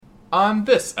On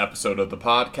this episode of the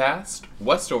podcast,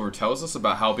 Westover tells us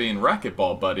about how being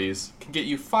racquetball buddies can get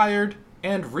you fired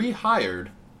and rehired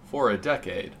for a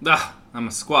decade. I'm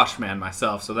a squash man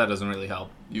myself, so that doesn't really help.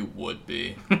 You would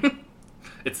be.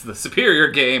 It's the superior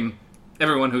game.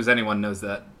 Everyone who's anyone knows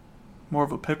that. More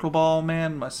of a pickleball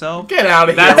man myself. Get out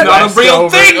of here. That's not a real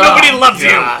Westover. thing! Nobody loves you!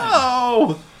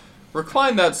 Oh!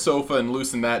 Recline that sofa and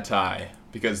loosen that tie,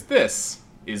 because this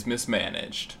is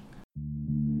Mismanaged.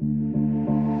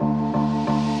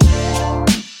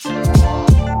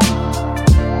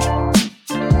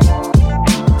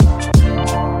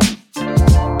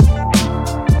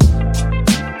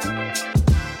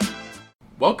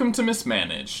 Welcome to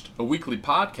Mismanaged, a weekly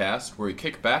podcast where we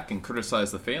kick back and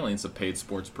criticize the failings of paid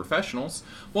sports professionals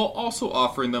while also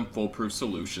offering them foolproof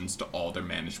solutions to all their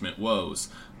management woes.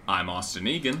 I'm Austin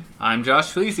Egan. I'm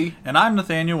Josh Fleesy. And I'm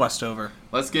Nathaniel Westover.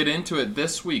 Let's get into it.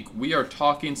 This week, we are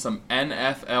talking some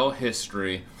NFL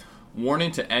history.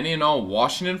 Warning to any and all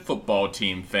Washington football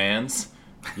team fans,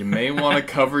 you may want to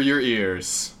cover your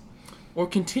ears. Or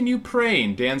continue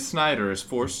praying Dan Snyder is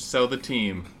forced to sell the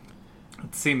team.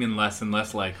 It's seeming less and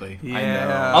less likely. Yeah. I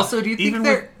know. Also, do you think Even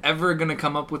they're ever going to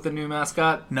come up with a new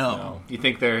mascot? No. You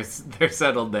think they're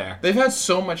settled there? They've had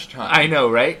so much time. I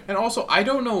know, right? And also, I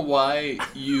don't know why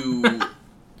you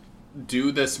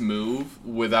do this move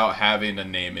without having a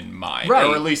name in mind. Right.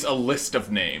 Or at least a list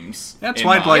of names. That's in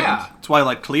why, mind. that's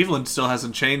why, Cleveland still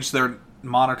hasn't changed their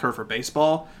moniker for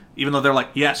baseball, even though they're like,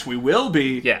 yes, we will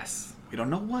be. Yes. We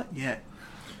don't know what yet.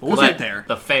 But we'll Let get there.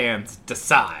 the fans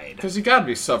decide. Because you gotta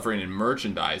be suffering in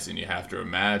merchandising, you have to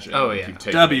imagine. Oh, if yeah. you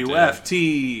take a dig.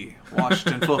 WFT,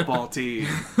 Washington football team.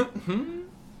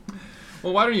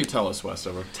 Well, why don't you tell us,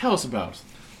 Westover? Tell us about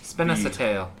Spin us a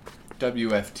tale.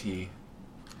 WFT.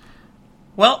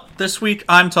 Well, this week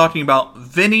I'm talking about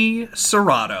Vinny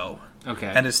Cerrato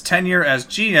Okay. and his tenure as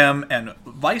GM and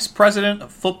Vice President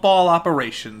of Football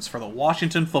Operations for the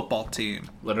Washington football team.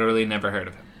 Literally never heard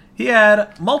of him. He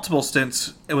had multiple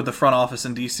stints with the front office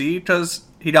in D.C. because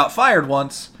he got fired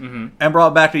once and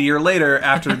brought back a year later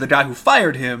after the guy who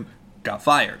fired him got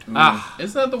fired.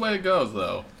 Isn't that the way it goes,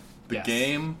 though? The Yes.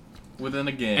 game within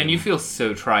a game. And you feel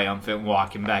so triumphant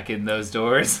walking back in those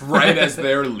doors. right as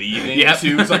they're leaving, Yep.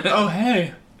 too. It's like, oh,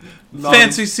 hey.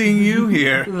 Fancy seeing you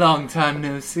here. Long time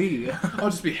no see. I'll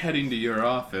just be heading to your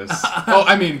office. Oh,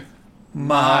 I mean,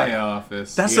 my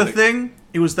office. That's You the thing.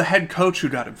 It was the head coach who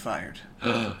got him fired.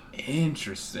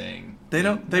 Interesting.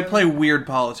 They play weird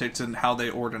politics in how they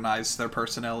organize their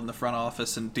personnel in the front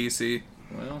office in D.C.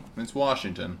 Well, it's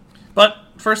Washington. But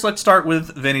first, let's start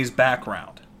with Vinny's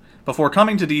background. Before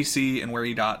coming to D.C. and where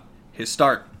he got his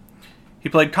start, he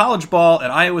played college ball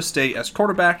at Iowa State as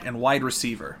quarterback and wide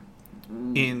receiver.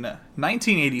 In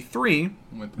 1983,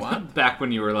 With what? Back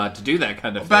when you were allowed to do that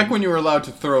kind of thing. Back when you were allowed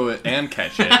to throw it and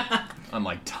catch it.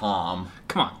 Unlike Tom.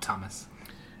 Come on, Thomas.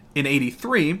 in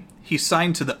 83, he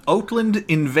signed to the Oakland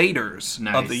Invaders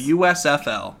Nice. of the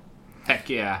USFL. Heck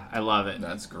yeah, I love it.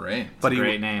 That's great. But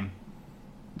Great name.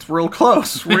 it's real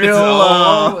close.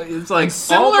 Real. It's like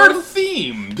Similar almost,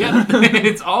 themed. yeah,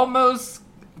 it's almost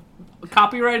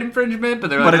copyright infringement, but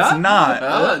they're but like, it's "Ah."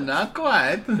 not. Not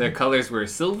quite. Their colors were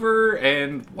silver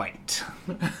and white.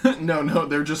 No,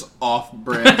 they're just off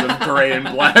brands of gray and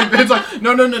black. It's like,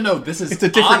 no. This is It's a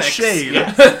different onyx. shade.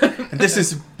 And this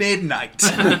is midnight.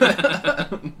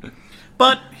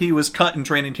 But he was cut in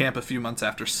training camp a few months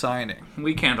after signing.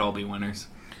 We can't all be winners.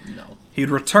 No. He'd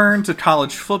returned to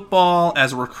college football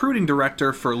as a recruiting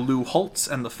director for Lou Holtz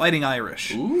and the Fighting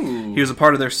Irish. Ooh. He was a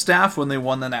part of their staff when they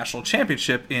won the national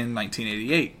championship in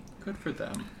 1988. Good for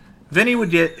them. Vinny would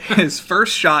get his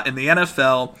first shot in the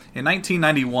NFL in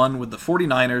 1991 with the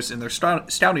 49ers in their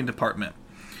scouting department.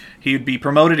 He would be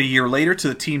promoted a year later to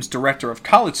the team's director of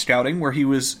college scouting, where he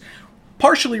was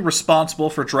partially responsible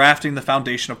for drafting the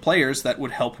foundation of players that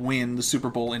would help win the Super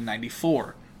Bowl in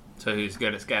 '94. So he's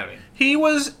good at scouting. He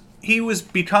was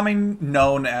becoming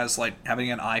known as having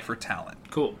an eye for talent.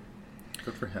 Cool.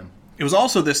 Good for him. It was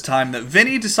also this time that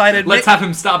Vinny decided... Let's have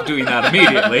him stop doing that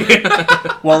immediately.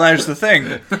 Well, there's the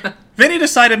thing. Vinny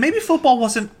decided maybe football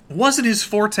wasn't his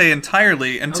forte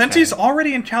entirely, and since Okay. he's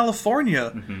already in California,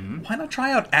 why not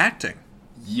try out acting?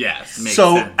 Yes. Makes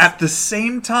So, sense. at the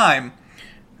same time,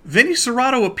 Vinny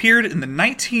Cerrato appeared in the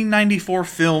 1994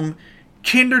 film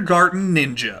Kindergarten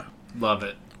Ninja, Love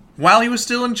it. while he was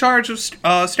still in charge of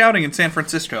scouting in San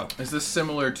Francisco. Is this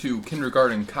similar to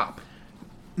Kindergarten Cop?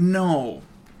 No.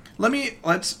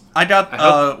 I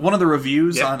got one of the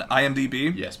reviews Yep. on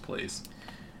IMDb. Yes, please.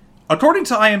 According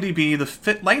to IMDb,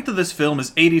 the length of this film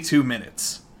is 82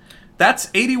 minutes.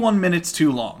 That's 81 minutes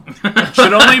too long. It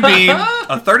should only be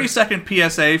a 30-second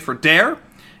PSA for Dare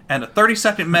and a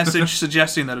 30-second message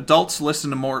suggesting that adults listen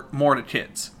to more to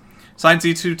kids. Besides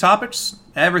these two topics,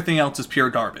 everything else is pure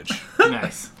garbage.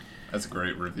 Nice. That's a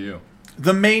great review.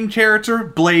 The main character,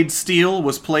 Blade Steel,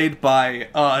 was played by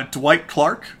Dwight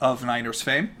Clark of Niners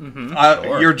fame.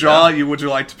 Sure, Your jaw, yeah. would you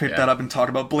like to pick that up and talk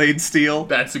about Blade Steel?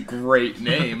 That's a great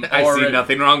name. I see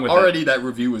nothing wrong with it. Already that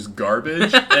review was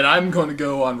garbage, and I'm going to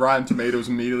go on Rotten Tomatoes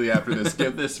immediately after this,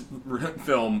 give this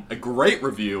film a great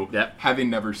review, having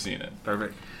never seen it.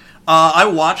 Perfect. I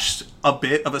watched a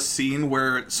bit of a scene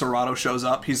where Serrato shows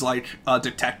up. He's like a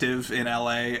detective in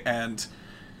LA, and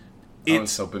I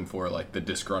was hoping for like the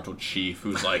disgruntled chief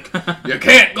who's like, "You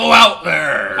can't go out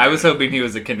there." I was hoping he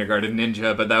was a kindergarten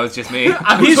ninja, but that was just me.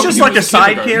 he's just like a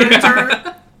side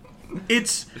character.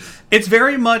 It's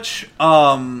very much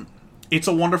It's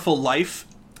a Wonderful Life,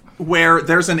 where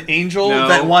there's an angel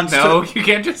that wants to... No, you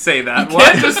can't just say that. You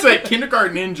can't just say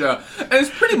kindergarten ninja, and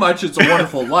it's pretty much It's a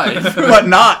Wonderful Life.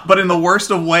 but in the worst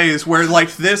of ways, where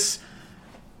like this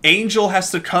angel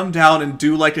has to come down and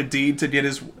do like a deed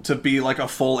to be like a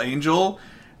full angel,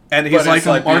 and he's like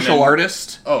a martial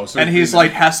artist. Oh, so and he's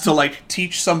like has to like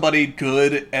teach somebody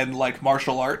good and like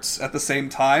martial arts at the same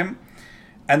time.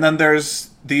 And then there's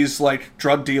these like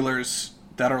drug dealers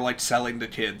that are like selling to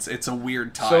kids. It's a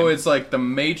weird time. So it's like The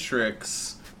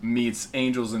Matrix meets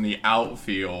Angels in the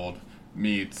Outfield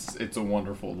meets It's a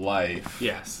Wonderful Life.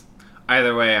 Yes.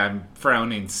 Either way, I'm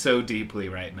frowning so deeply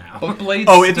right now. But Blade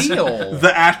it's Steel.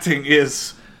 the acting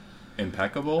is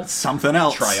Impeccable. something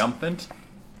else. Triumphant.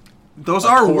 Those A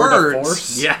are tour de words.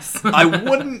 force. Yes. I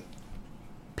wouldn't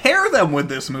pair them with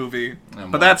this movie,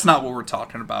 but that's not what we're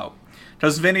talking about.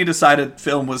 Because Vinny decided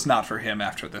film was not for him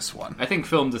after this one. I think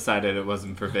film decided it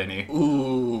wasn't for Vinny.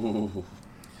 Ooh.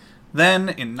 Then,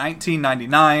 in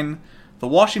 1999, the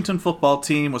Washington football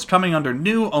team was coming under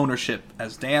new ownership,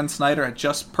 as Dan Snyder had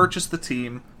just purchased the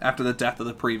team after the death of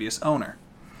the previous owner.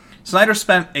 Snyder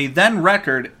spent a then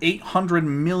record $800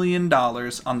 million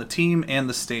on the team and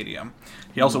the stadium.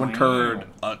 He also incurred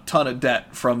a ton of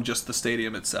debt from just the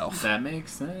stadium itself. That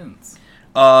makes sense.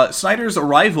 Snyder's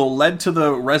arrival led to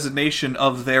the resignation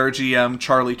of their GM,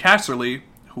 Charlie Casserly,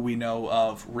 who we know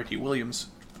of Ricky Williams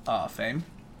fame.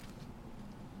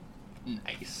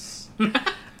 Nice.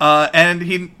 And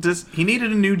he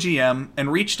needed a new GM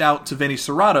and reached out to Vinny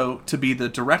Serrato to be the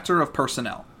director of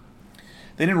personnel.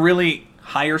 They didn't really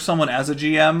hire someone as a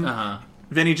GM. Uh-huh.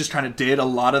 Vinny just kind of did a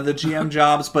lot of the GM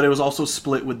jobs, but it was also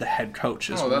split with the head coach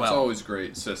as well. Oh, that's always a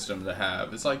great system to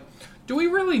have. It's like, do we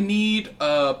really need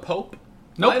a pope?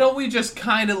 Nope. Why don't we just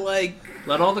kind of like...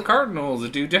 Let all the Cardinals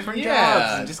do different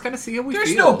jobs and just kind of see how we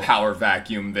There's feel. no power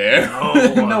vacuum there.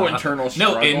 No internal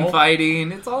struggle. No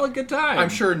infighting. It's all a good time. I'm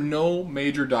sure no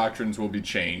major doctrines will be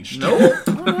changed. Nope.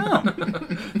 Oh,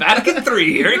 Vatican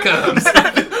III, here it comes.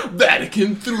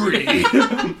 Vatican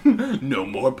III. No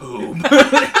more poop.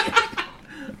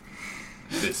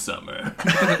 This summer.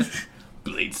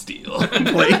 Blade Steel.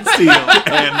 Blade Steel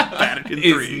and Vatican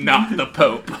III. Is not the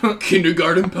Pope.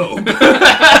 Kindergarten Pope.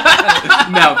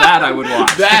 Now that I would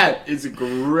watch. That is a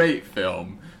great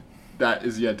film. That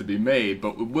is yet to be made,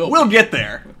 but We'll get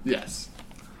there. Yes.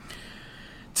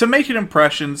 To make an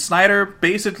impression, Snyder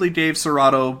basically gave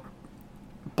Serrato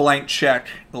blank check,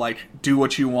 like, do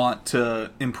what you want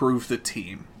to improve the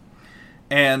team.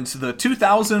 And the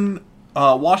 2000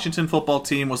 Washington football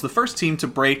team was the first team to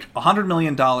break $100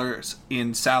 million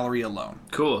in salary alone.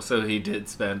 Cool, so he did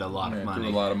spend a lot of money.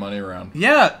 Threw a lot of money around.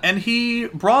 Yeah, and he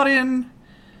brought in...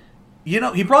 a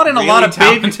lot of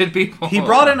talented people. He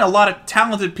brought in a lot of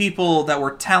talented people that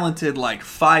were talented like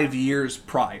 5 years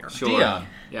prior. Sure. Dion.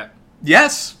 Yeah.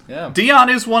 Yes. Yeah. Dion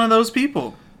is one of those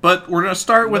people. But we're going to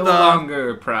start with No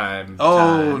longer prime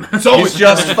time. It's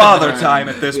just father time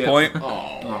at this point.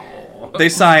 Oh. They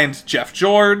signed Jeff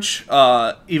George,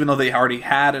 even though they already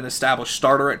had an established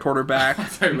starter at quarterback.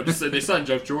 They signed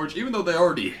Jeff George, even though they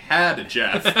already had a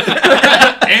Jeff.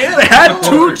 And they had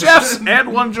two Jeffs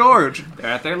and one George. They're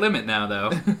at their limit now, though.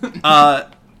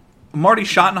 Marty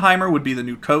Schottenheimer would be the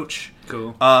new coach.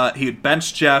 Cool. He would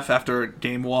bench Jeff after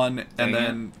game 1 and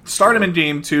then start him in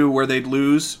game 2 where they'd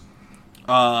lose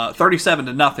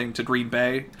 37-0 to Green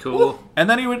Bay. Cool. And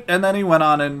then he went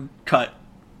on and cut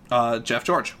Jeff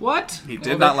George. What? He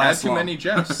did not last too long. many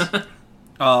Jeffs.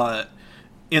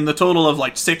 In the total of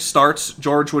like 6 starts,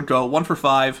 George would go 1 for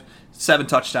 5, 7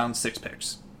 touchdowns, 6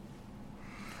 picks.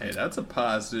 Hey, that's a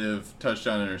positive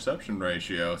touchdown-interception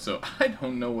ratio, so I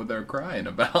don't know what they're crying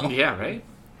about. Yeah, right?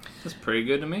 That's pretty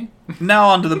good to me. Now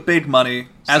on to the big money,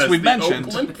 as Says we've the mentioned.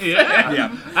 Oakland Yeah.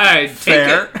 Yeah. All right,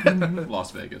 Fair. take it.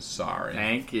 Las Vegas, sorry.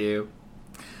 Thank you.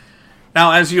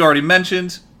 Now, as you already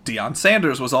mentioned, Deion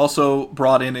Sanders was also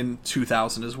brought in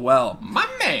 2000 as well. My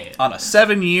man! Man. on a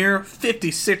 7-year,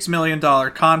 $56 million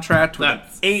contract with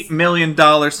That's- an $8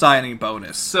 million signing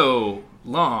bonus. So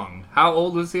long. How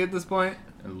old was he at this point?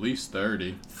 At least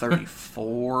 30.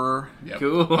 34. Yep.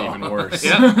 Cool. Even worse.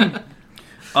 Yeah.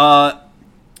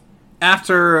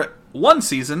 After one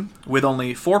season with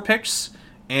only 4 picks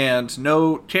and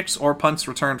no kicks or punts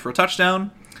returned for a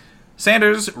touchdown,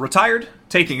 Sanders retired,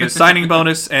 taking his signing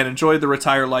bonus, and enjoyed the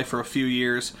retired life for a few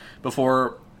years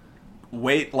before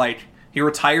he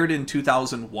retired in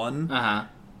 2001, Uh-huh.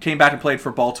 came back and played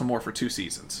for Baltimore for 2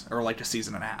 seasons, or like a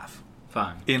season and a half,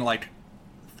 Fine. in like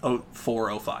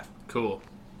 04-05. Cool.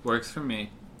 Works for me.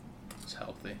 It's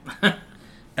healthy.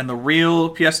 And the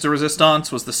real pièce de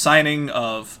résistance was the signing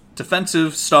of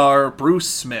defensive star Bruce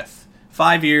Smith.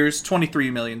 5 years,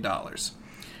 $23 million.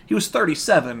 He was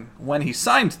 37 when he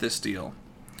signed this deal.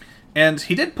 And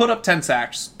he did put up 10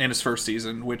 sacks in his first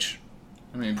season, which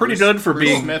I mean, Pretty good for Bruce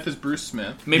being- Smith is Bruce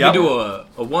Smith. Maybe Yep. do a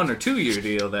 1 or 2 year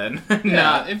deal then.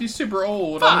 Nah, if he's super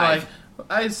old, 5. I'm like,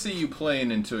 I see you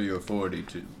playing until you're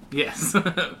 42. Yes.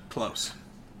 close.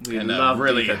 We In a love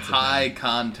really defensive high men.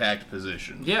 contact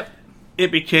position. Yep.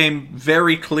 It became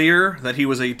very clear that he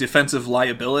was a defensive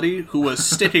liability who was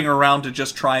sticking around to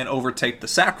just try and overtake the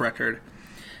sack record.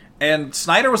 And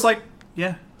Snyder was like,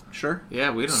 yeah, sure. Yeah,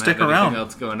 we don't Stick have anything around.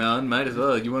 else going on. Might as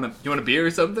well. You want a beer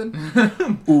or something?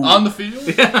 On the field?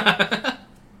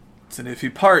 It's an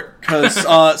iffy part,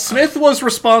 because Smith was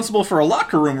responsible for a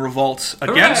locker room revolt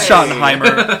against Hooray!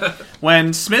 Schottenheimer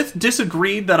when Smith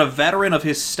disagreed that a veteran of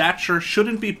his stature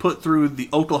shouldn't be put through the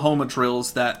Oklahoma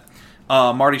drills that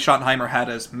Marty Schottenheimer had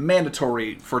as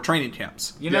mandatory for training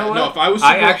camps. You know Yeah, what? no, if I was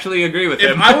I super- actually agree with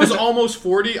If him. I was almost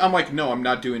 40, I'm like, no, I'm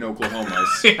not doing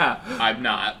Oklahoma's. yeah. I'm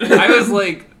not. I was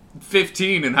like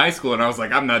 15 in high school, and I was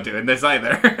like, I'm not doing this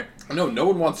either. No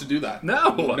one wants to do that.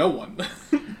 No. No one.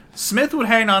 Smith would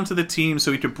hang on to the team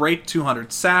so he could break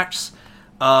 200 sacks.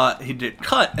 He did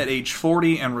cut at age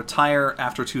 40 and retire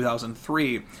after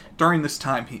 2003. During this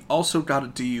time, he also got a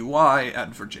DUI at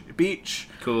Virginia Beach.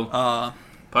 Cool.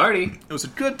 Party. It was a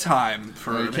good time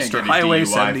for You can't Mr. get a Highway DUI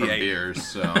from 78. beers,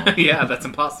 so. Yeah, that's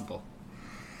impossible.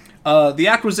 The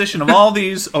acquisition of all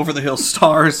these over-the-hill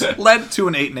stars led to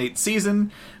an 8-8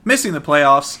 season, missing the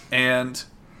playoffs, and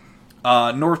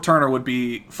North Turner would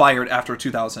be fired after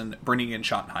 2000, bringing in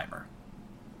Schottenheimer.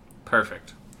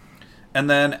 Perfect. And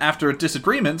then, after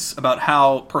disagreements about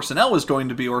how personnel was going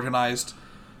to be organized,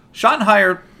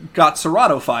 Schottenheimer got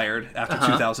Serrato fired after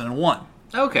 2001.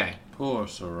 Okay. Poor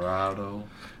Serrato.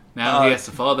 Now he has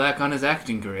to fall back on his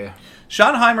acting career.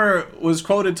 Schottenheimer was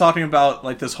quoted talking about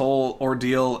like this whole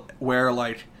ordeal where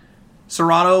like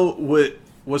Serrato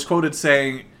was quoted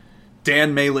saying,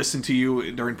 Dan may listen to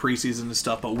you during preseason and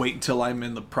stuff, but wait until I'm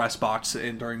in the press box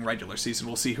and during regular season.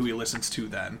 We'll see who he listens to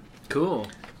then. Cool.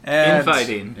 And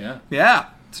Infighting. Yeah, Yeah,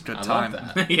 it's a good I time.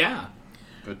 love that. Yeah.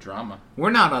 Good drama.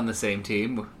 We're not on the same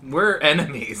team. We're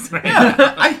enemies, right?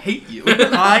 I hate you.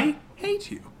 I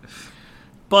hate you.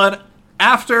 But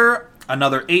after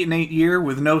another 8-8 year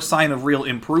with no sign of real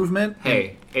improvement,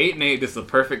 Hey, 8-8 is the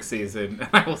perfect season.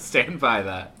 I will stand by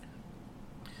that.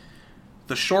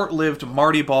 the short-lived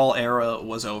Marty Ball era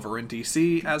was over in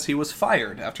DC as he was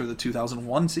fired after the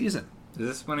 2001 season. Is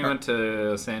this when he went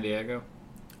to San Diego?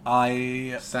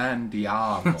 I San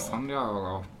Diego. San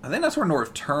Diego. think that's where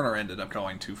North Turner ended up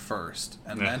going to first,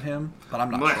 and Yeah. then him, but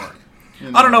I'm not Blech.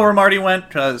 sure. I don't know where Marty went,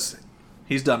 because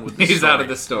he's done with this He's story. out of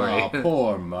the story. Oh,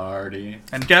 poor Marty.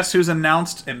 And guess who's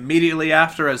announced immediately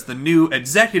after as the new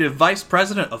Executive Vice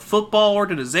President of Football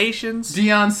Organizations?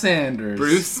 Deion Sanders.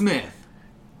 Bruce Smith.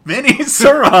 Vinny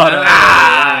Serrato.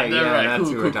 Ah, Yeah, yeah, right. that's Cool,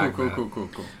 who cool, we're cool, talking cool, about. cool, cool,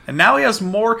 cool. And now he has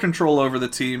more control over the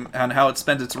team and how it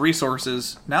spends its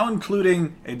resources, now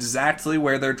including exactly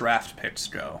where their draft picks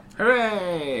go.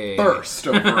 Hooray! First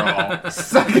overall.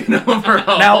 Second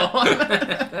overall.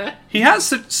 Now, he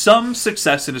has some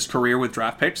success in his career with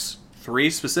draft picks. 3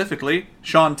 specifically: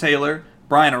 Sean Taylor,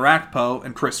 Brian Arakpo,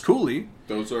 and Chris Cooley.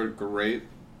 Those are great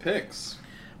picks.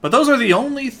 But those are the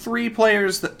only 3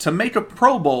 players that to make a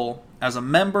Pro Bowl as a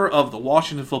member of the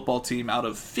Washington football team out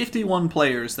of 51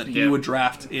 players that he Yeah. would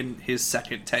draft in his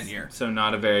second tenure. So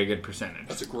not a very good percentage.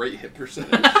 That's a great hit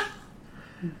percentage.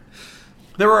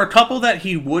 There are a couple that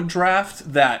he would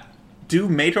draft that do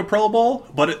make a Pro Bowl,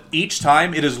 but each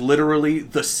time it is literally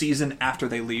the season after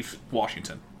they leave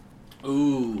Washington.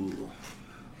 Ooh.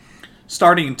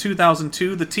 Starting in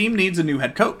 2002, the team needs a new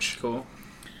head coach. Cool.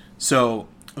 So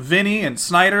Vinny and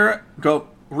Snyder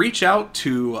reach out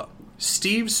to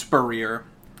Steve Spurrier,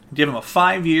 give him a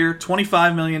 5-year,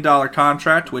 $25 million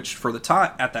contract, which for the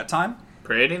time at that time,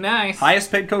 Pretty nice.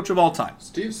 highest paid coach of all time.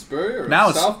 Steve Spurrier, Now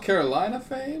of it's- South Carolina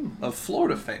fame? Of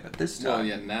Florida fame at this time. Well,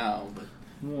 yeah, now, but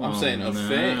I'm saying of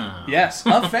fame. Yes,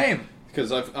 of fame.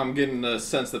 Because I'm getting the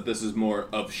sense that this is more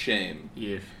of shame.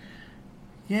 Yeah.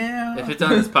 Yeah. If it's on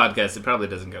this podcast, it probably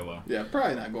doesn't go well. Yeah,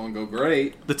 probably not going to go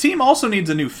great. The team also needs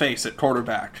a new face at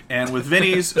quarterback. And with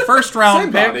Vinny's first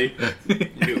round pick...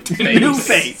 New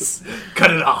face.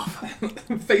 Cut it off.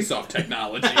 Face-off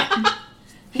technology.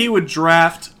 He would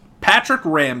draft Patrick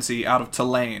Ramsey out of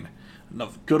Tulane. The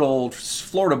good old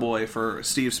Florida boy for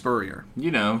Steve Spurrier.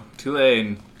 You know,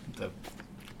 Tulane, the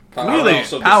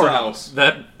Powerhouse of the powerhouse. South.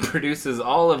 that produces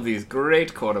all of these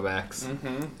great quarterbacks.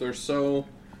 They're so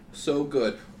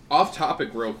good. Off topic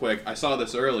real quick, I saw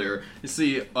this earlier. You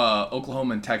see,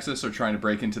 Oklahoma and Texas are trying to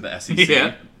break into the SEC.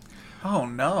 Yeah. Oh,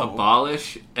 no.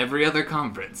 Abolish every other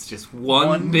conference. Just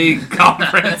one big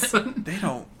conference. They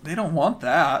don't want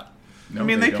that. No, I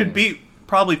mean, they could don't. beat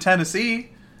probably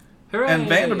Tennessee Hooray! and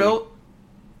Vanderbilt.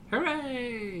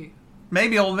 Hooray!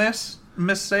 Maybe Ole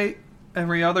Miss State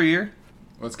every other year.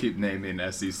 Let's keep naming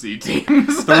SEC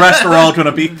teams. The rest are all going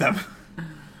to beat them.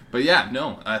 But yeah,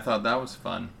 no, I thought that was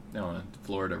fun. No,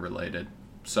 Florida related.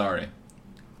 Sorry.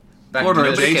 Back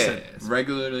Florida to this adjacent.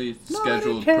 Regularly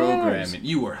scheduled cares. programming.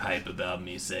 You were hype about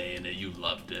me saying that you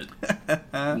loved it.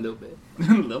 A little bit.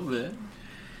 A little bit.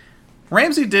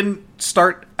 Ramsey didn't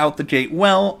start out the gate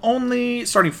well, only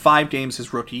starting 5 games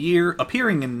his rookie year,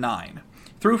 appearing in 9.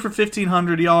 Threw for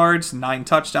 1,500 yards, 9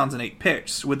 touchdowns, and 8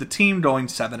 picks, with the team going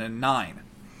 7-9.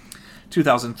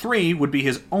 2003 would be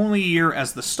his only year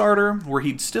as the starter, where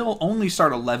he'd still only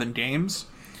start 11 games.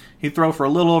 He'd throw for a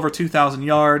little over 2,000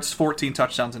 yards, 14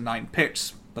 touchdowns, and 9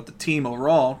 picks, but the team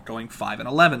overall going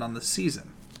 5-11 on the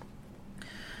season.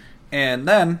 And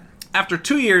then, after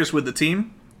 2 years with the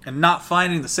team, and not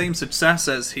finding the same success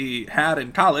as he had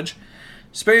in college,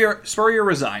 Spurrier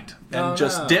resigned and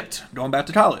dipped, going back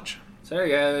to college. Sorry,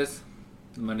 guys.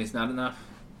 The money's not enough.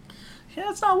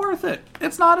 Yeah, it's not worth it.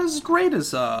 It's not as great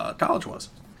as college was.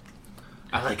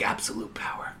 I like absolute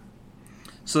power.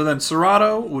 So then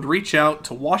Serrato would reach out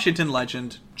to Washington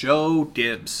legend Joe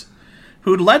Gibbs,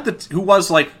 who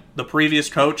was like the previous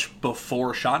coach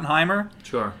before Schottenheimer.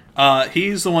 Sure.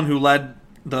 He's the one who led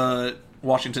the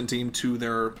Washington team to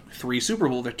their 3 Super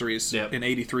Bowl victories in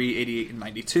 83, 88, and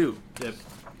 92. Yep.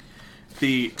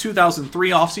 The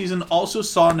 2003 offseason also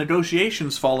saw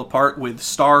negotiations fall apart with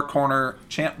star corner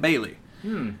Champ Bailey,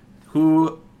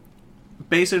 who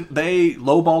basically they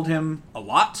lowballed him a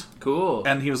lot, Cool.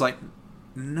 and he was like,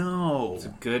 no. It's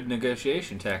a good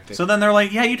negotiation tactic. So then they're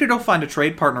like, yeah, you could go find a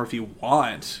trade partner if you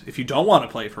want. If you don't want to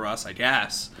play for us, I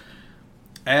guess.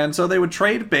 And so they would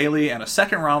trade Bailey and a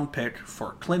second-round pick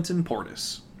for Clinton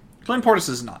Portis. Clinton Portis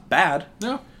is not bad,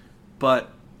 No.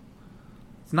 but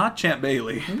it's not Champ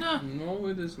Bailey. No,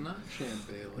 it is not Champ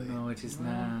Bailey. No, it is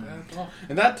not. At all.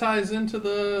 And that ties into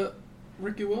the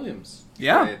Ricky Williams.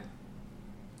 Yeah. trade.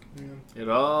 It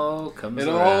all comes It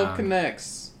around. all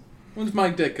connects. When's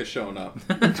Mike Ditka showing up?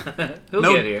 He'll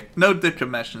No, get here. no Ditka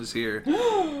mentions here.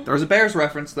 There was a Bears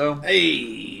reference, though.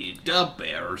 Hey, the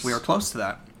Bears. We are close to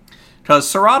that. Because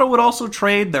Serrato would also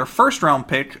trade their first-round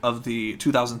pick of the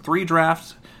 2003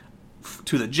 draft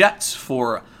to the Jets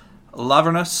for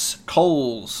Lavernus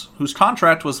Coles, whose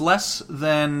contract was less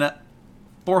than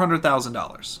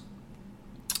 $400,000.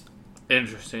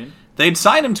 Interesting. They'd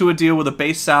sign him to a deal with a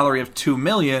base salary of $2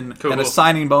 million Cool. and a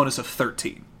signing bonus of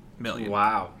 $13 million.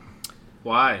 Wow.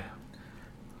 Why?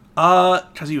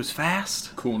 Because he was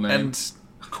fast. Cool name. And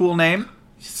cool name.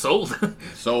 Sold.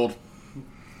 Sold.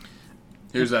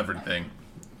 Here's everything.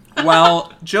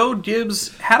 While Joe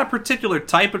Gibbs had a particular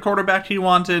type of quarterback he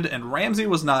wanted, and Ramsey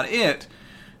was not it,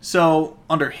 so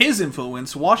under his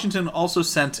influence, Washington also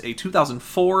sent a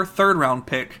 2004 third-round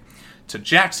pick to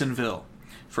Jacksonville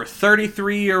for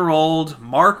 33-year-old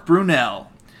Mark Brunell,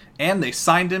 and they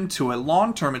signed him to a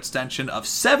long-term extension of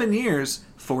 7 years,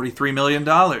 $43 million.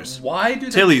 Why do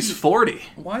they Till he's 40.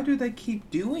 Why do they keep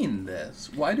doing this?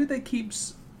 Why do they keep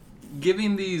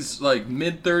giving these like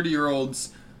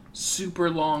mid-30-year-olds super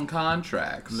long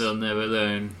contracts? They'll never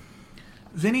learn.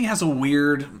 Vinny has a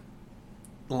weird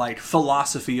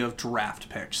philosophy of draft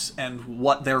picks and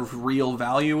what their real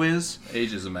value is.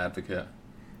 Ageism advocate.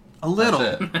 A little.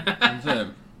 That's it. That's it.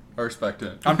 I respect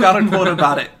it. I've got a quote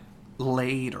about it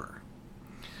later.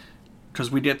 Because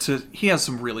he has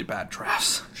some really bad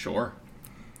drafts. Sure.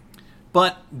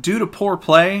 But due to poor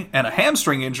play and a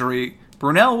hamstring injury,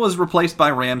 Brunell was replaced by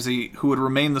Ramsey, who would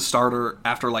remain the starter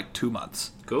after 2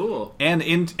 months. Cool.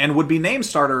 And would be named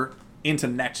starter into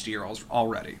next year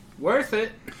already. Worth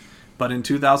it. But in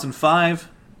 2005,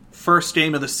 first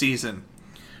game of the season,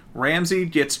 Ramsey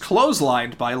gets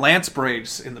clotheslined by Lance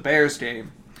Briggs in the Bears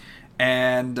game.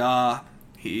 And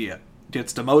he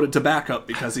gets demoted to backup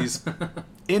because he's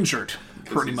injured.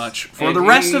 pretty he's- much, for and the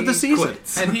rest of he the season.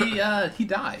 quits. And he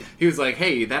died. He was like,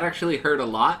 hey, that actually hurt a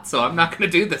lot, so I'm not going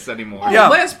to do this anymore. Yeah.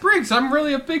 Lance Briggs, I'm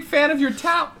really a big fan of your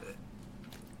talent.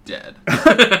 Dead.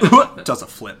 Does a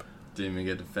flip. Didn't even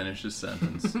get to finish his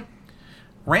sentence.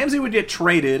 Ramsey would get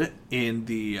traded in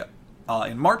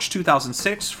March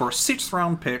 2006 for a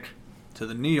 6th-round pick to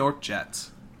the New York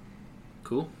Jets.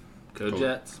 Cool. Go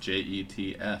Jets.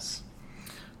 Jets.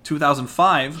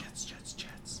 2005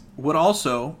 Jets. would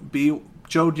also be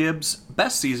Joe Gibbs'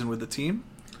 best season with the team.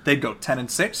 They'd go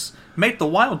 10-6, make the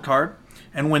wild card,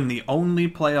 and win the only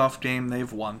playoff game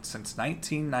they've won since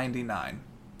 1999.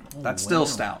 That still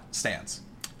stands.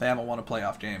 They haven't won a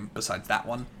playoff game besides that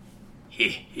one.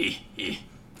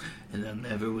 And they'll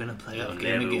never win a playoff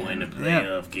Never game win a again.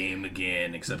 playoff game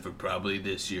again, except for probably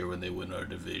this year when they win our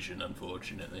division,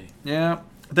 unfortunately. Yeah,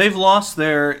 they've lost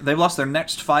their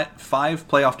next five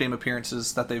playoff game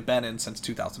appearances that they've been in since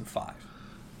 2005.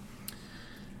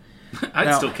 I'd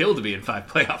Now- still kill to be in 5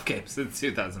 playoff games since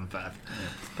 2005.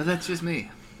 But that's just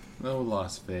me. No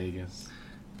Las Vegas.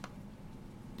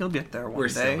 You'll get there one We're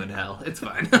day. still in hell. It's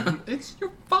fine.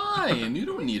 You're fine. You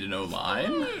don't need an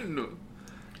O-line.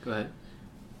 Go ahead.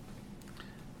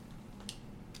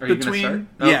 Are you going to start?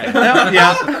 Yeah,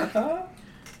 yeah.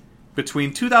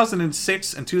 Between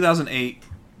 2006 and 2008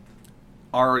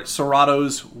 are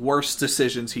Serrato's worst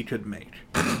decisions he could make,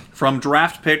 from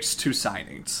draft picks to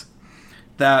signings,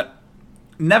 that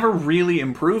never really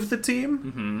improved the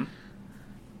team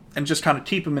and just kind of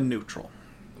keep him in neutral.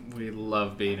 We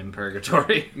love being in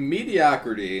purgatory.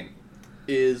 Mediocrity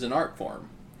is an art form.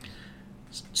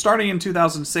 Starting in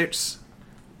 2006,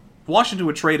 Washington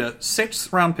would trade a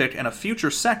 6th-round pick and a future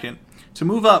 2nd to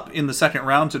move up in the 2nd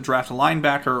round to draft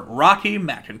linebacker Rocky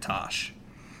McIntosh.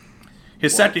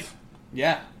 His second...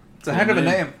 Yeah, it's a heck of a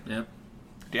name. Yep.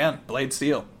 Again, Blade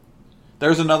Steel.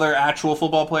 There's another actual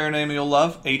football player name you'll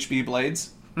love, H.B.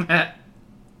 Blades.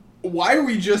 Why are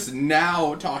we just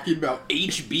now talking about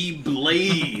H.B.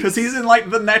 Blades? Because he's in, like,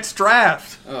 the next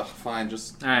draft. Ugh, fine,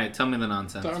 just All right, tell me the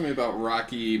nonsense. talk to me about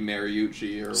Rocky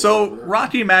Mariucci or So, whatever.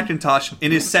 Rocky McIntosh,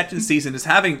 in his 2nd season, is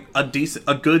having a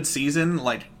good season.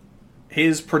 Like,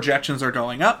 his projections are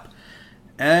going up.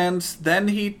 And then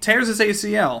he tears his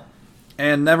ACL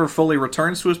and never fully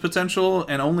returns to his potential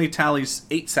and only tallies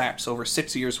 8 sacks over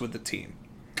 6 years with the team.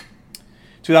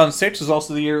 2006 is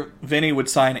also the year Vinny would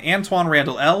sign Antoine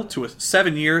Randall L. to a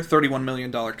 7-year, $31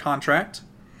 million contract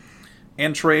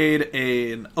and trade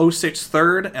an 06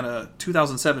 third and a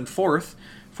 2007 fourth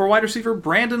for wide receiver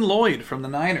Brandon Lloyd from the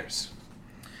Niners,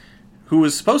 who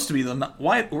was supposed to be the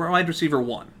wide receiver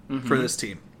 1 for this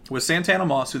team, with Santana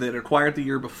Moss, who they had acquired the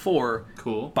year before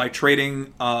Cool. by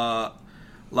trading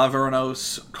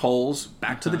Lavernos Coles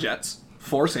back to the Jets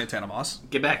for Santana Moss.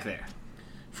 Get back there.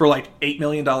 For like $8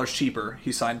 million cheaper,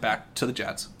 he signed back to the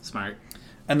Jets. Smart.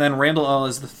 And then Randall L.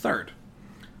 is the 3rd.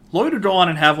 Lloyd would go on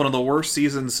and have one of the worst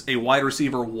seasons a wide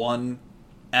receiver 1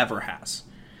 ever has,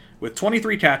 with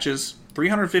 23 catches,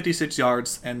 356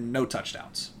 yards, and no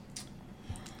touchdowns.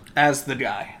 As the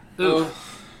guy.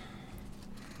 Oof.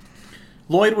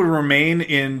 Lloyd would remain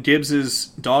in Gibbs'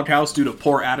 doghouse due to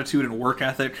poor attitude and work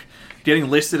ethic, getting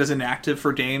listed as inactive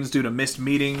for games due to missed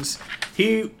meetings.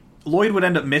 Lloyd would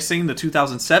end up missing the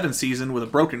 2007 season with a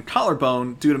broken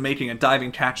collarbone due to making a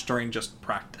diving catch during just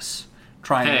practice,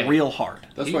 trying real hard.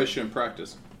 That's why you shouldn't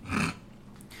practice.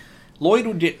 Lloyd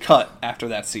would get cut after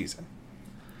that season.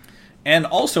 And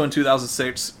also in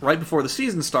 2006, right before the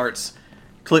season starts,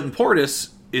 Clinton Portis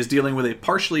is dealing with a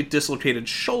partially dislocated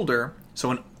shoulder, so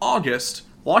in August,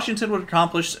 Washington would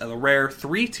accomplish a rare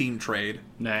 3-team trade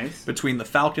Nice. between the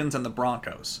Falcons and the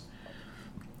Broncos.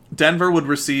 Denver would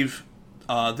receive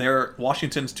their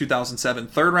Washington's 2007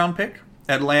 third-round pick.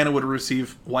 Atlanta would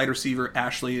receive wide receiver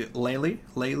Ashley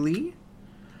Laley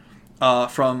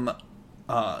from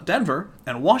Denver,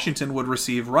 and Washington would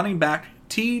receive running back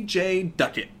T.J.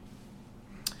 Duckett.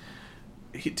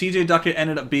 T.J. Duckett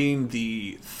ended up being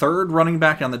the 3rd running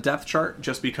back on the depth chart,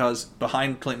 just because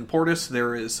behind Clinton Portis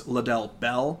there is Liddell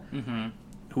Bell,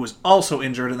 who was also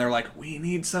injured, and they're like, we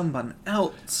need someone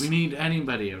else. We need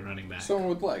anybody a running back. Someone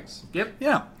with legs. Yep.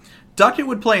 Yeah. Duckett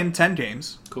would play in 10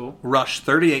 games, Cool. rush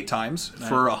 38 times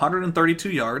for 132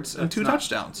 yards and 2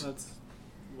 touchdowns. That's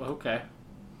okay.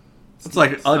 It's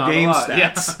like not a game lot,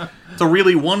 stats. yeah. It's a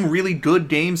really good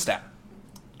game stat.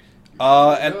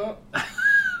 And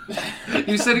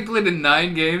You said he played in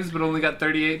 9 games, but only got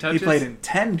 38 he touches. played in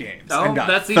 10 games Oh, and got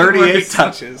that's even 38 worse.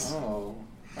 touches. Oh,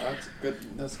 that's good.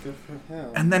 That's good for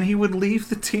him. And then he would leave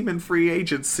the team in free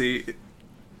agency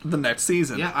the next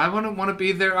season. Yeah, I wouldn't want to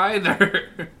be there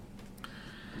either.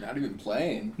 Not even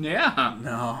playing. Yeah.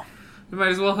 No. We might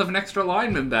as well have an extra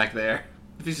lineman back there.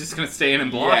 If he's just going to stay in and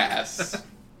block. Yes.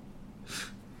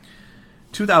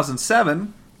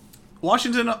 2007,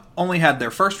 Washington only had their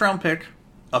first round pick,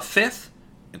 a 5th,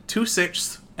 and 2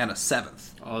 6ths, and a 7th.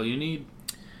 All you need.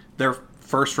 Their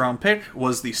first round pick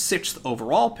was the 6th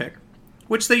overall pick,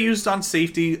 which they used on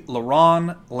safety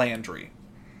LaRon Landry.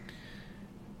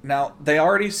 Now, they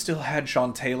already still had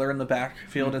Sean Taylor in the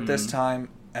backfield at this time,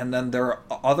 and then their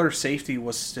other safety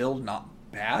was still not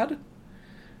bad.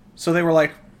 So they were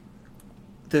like,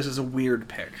 this is a weird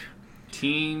pick.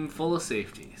 Team full of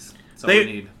safeties. That's all They-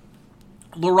 we need.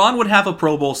 LaRon would have a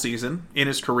Pro Bowl season in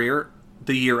his career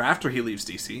the year after he leaves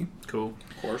DC. Cool.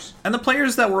 Of course. And the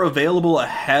players that were available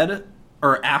ahead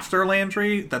or after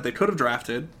Landry that they could have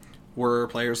drafted were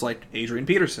players like Adrian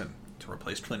Peterson to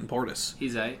replace Clinton Portis,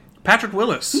 He's aight. Patrick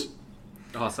Willis,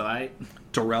 Also aight.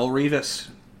 Darrell Revis,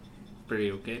 Pretty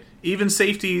okay. even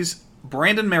safeties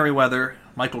Brandon Merriweather,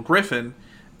 Michael Griffin,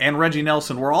 and Reggie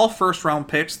Nelson were all first-round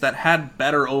picks that had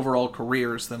better overall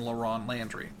careers than LaRon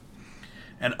Landry.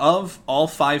 And of all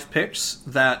 5 picks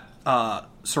that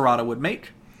Serrata would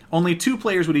make, only 2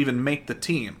 players would even make the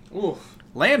team. Oof.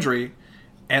 Landry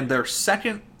and their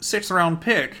second 6th-round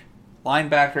pick,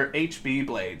 linebacker H.B.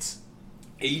 Blades.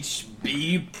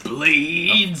 HB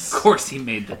Blades. Of course he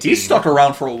made the team. He stuck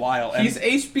around for a while. And He's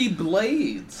HB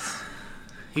Blades.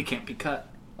 He can't be cut.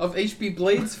 Of HB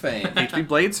Blades fame. H.B.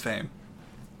 Blades fame.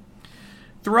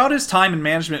 Throughout his time in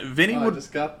management, Vinny I would...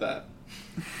 just got that.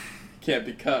 Can't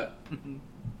be cut.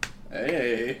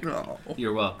 Hey. Oh,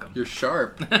 You're welcome. You're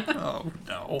sharp. oh,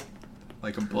 no.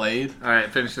 Like a blade. All right,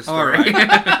 finish the All story.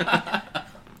 right.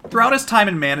 Throughout his time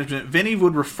in management, Vinny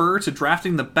would refer to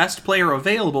drafting the best player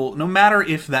available, no matter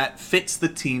if that fits the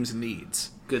team's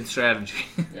needs. Good strategy.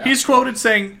 Yeah. He's quoted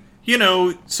saying,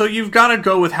 so you've got to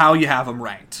go with how you have them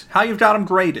ranked, how you've got them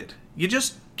graded. You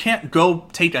just can't go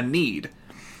take a need.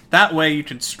 That way you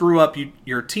can screw up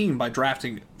your team by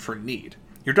drafting for need.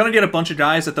 You're going to get a bunch of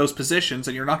guys at those positions,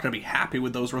 and you're not going to be happy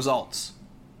with those results.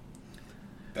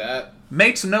 That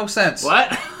Makes no sense.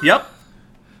 What? Yep.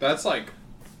 that's like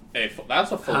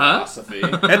that's a philosophy.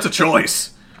 It's a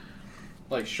choice.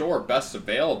 Like, sure, best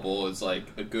available is like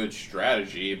a good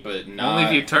strategy, but not Only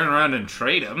if you turn around and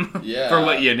trade him Yeah. for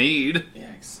what you need.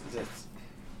 Yeah, it's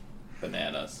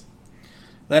bananas.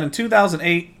 Then in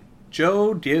 2008,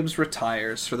 Joe Gibbs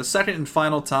retires for the second and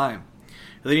final time,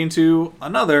 leading to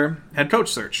another head coach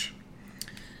search.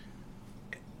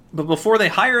 But before they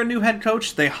hire a new head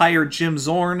coach, they hire Jim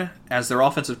Zorn as their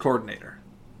offensive coordinator.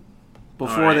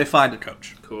 Before Alright. they find a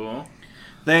coach. Cool.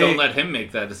 They Don't let him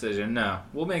make that decision. No,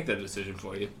 we'll make that decision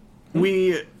for you.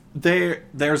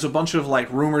 there's a bunch of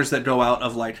like rumors that go out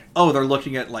of like, oh, they're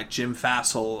looking at like Jim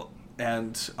Fassel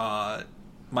and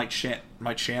Mike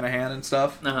Shanahan and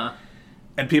stuff. Uh-huh.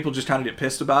 And people just kind of get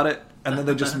pissed about it, and then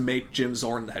they just make Jim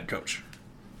Zorn the head coach.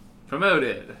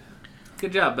 Promoted.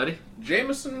 Good job, buddy.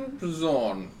 Jameson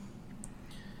Zorn.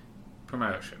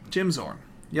 Promotion. Jim Zorn.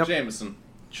 Yep. Jameson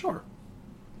Sure.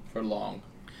 for long.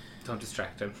 Don't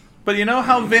distract him. But you know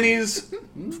how Vinny's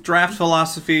draft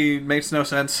philosophy makes no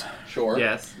sense? Sure.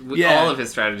 Yes. Yeah. All of his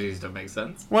strategies don't make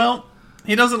sense. Well,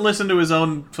 he doesn't listen to his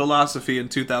own philosophy in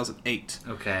 2008.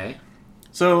 Okay.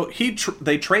 So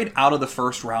they trade out of the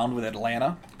first round with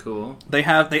Atlanta. Cool. They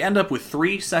end up with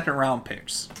 3 second-round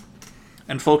picks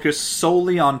and focus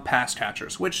solely on pass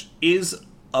catchers, which is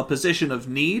a position of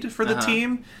need for the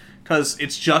team because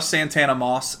it's just Santana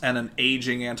Moss and an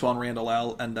aging Antoine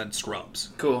Randall and then scrubs.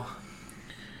 Cool.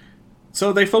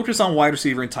 So they focus on wide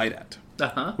receiver and tight end.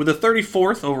 Uh-huh. With the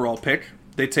 34th overall pick,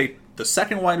 they take the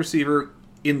second wide receiver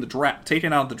in the draft,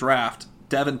 taken out of the draft,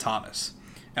 Devin Thomas.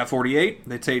 At 48,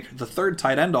 they take the third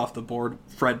tight end off the board,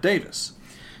 Fred Davis.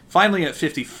 Finally, at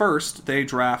 51st, they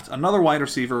draft another wide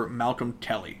receiver, Malcolm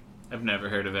Kelly. I've never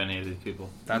heard of any of these people.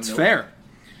 That's Nope. fair.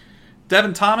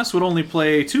 Devin Thomas would only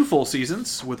play 2 full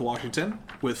seasons with Washington,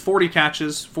 with 40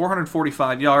 catches,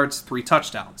 445 yards, 3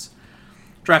 touchdowns.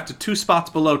 Drafted 2 spots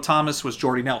below Thomas was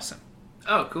Jordy Nelson,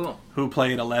 Oh, cool. who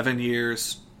played 11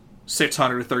 years,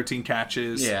 613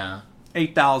 catches, Yeah.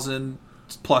 8,000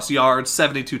 plus yards,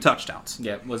 72 touchdowns.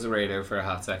 Yep, was a Raider for a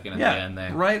hot second at the Yeah, end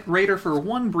there. right. Raider for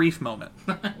one brief moment.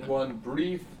 One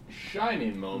brief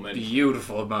shining moment.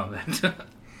 Beautiful moment.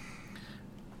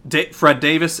 Fred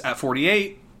Davis at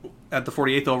 48, at the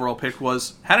 48th overall pick,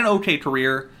 had an okay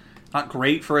career. Not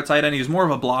great for a tight end. He was more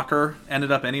of a blocker.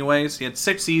 Ended up anyways. He had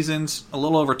 6 seasons, a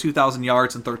little over 2,000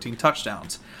 yards, and 13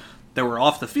 touchdowns. There were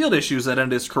off-the-field issues that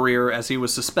ended his career as he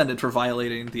was suspended for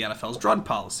violating the NFL's drug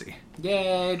policy.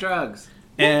 Yay, drugs.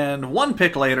 And 1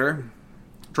 pick later,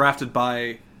 drafted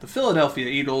by the Philadelphia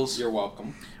Eagles, You're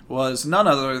welcome. was none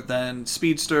other than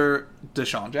speedster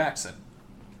Deshaun Jackson.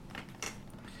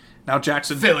 Now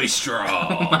Jackson Philly strong.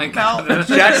 Oh my Now, god.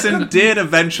 Jackson did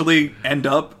eventually end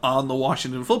up on the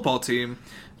Washington football team.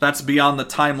 That's beyond the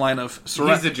timeline of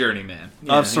He's a journeyman.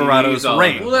 Of Serrato's he's all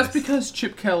reign. over Well, the that's place. because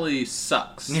Chip Kelly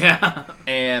sucks. Yeah.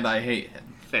 And I hate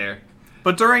him. Fair.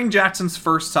 But during Jackson's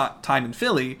first time in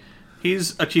Philly,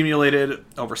 he's accumulated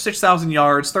over 6,000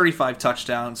 yards, 35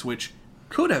 touchdowns, which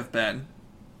could have been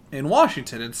in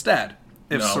Washington instead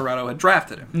if No. Serrato had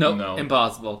drafted him. Nope. No.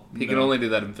 Impossible. He can No. only do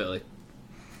that in Philly.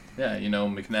 Yeah,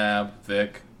 McNabb,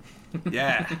 Vic,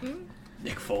 Yeah.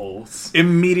 Nick Foles.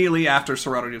 Immediately after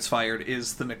Serrato gets fired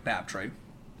is the McNabb trade.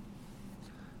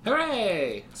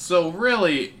 Hooray! So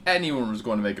really, anyone was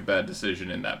going to make a bad decision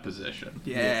in that position.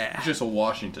 Yeah. It's just a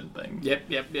Washington thing.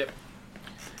 Yep.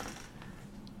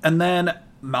 And then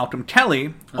Malcolm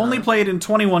Kelly only played in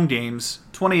 21 games,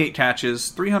 28 catches,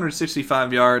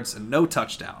 365 yards, and no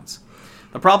touchdowns.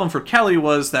 The problem for Kelly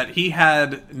was that he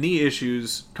had knee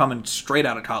issues coming straight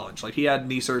out of college. Like, he had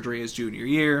knee surgery his junior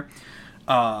year,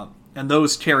 and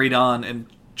those carried on and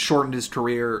shortened his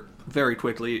career very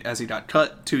quickly as he got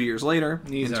cut 2 years later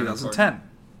Knees in are 2010.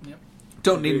 Yep.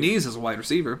 Don't need Agreed. knees as a wide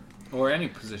receiver. Or any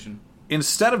position.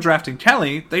 Instead of drafting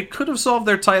Kelly, they could have solved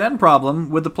their tight end problem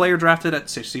with the player drafted at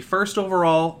 61st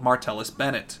overall, Martellus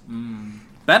Bennett.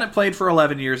 Bennett played for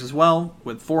 11 years as well,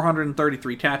 with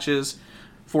 433 catches,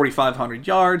 4,500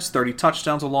 yards, 30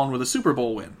 touchdowns, along with a Super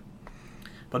Bowl win.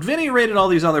 But Vinny rated all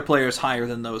these other players higher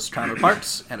than those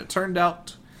counterparts, and it turned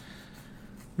out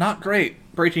not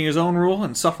great, breaking his own rule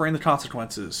and suffering the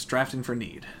consequences, drafting for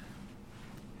need.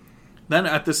 Then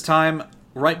at this time,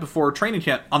 right before training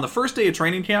camp, on the first day of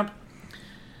training camp,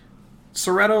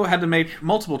 Serrato had to make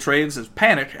multiple trades as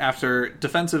panic after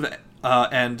defensive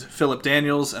end Philip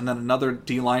Daniels and then another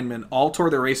D lineman all tore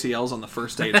their ACLs on the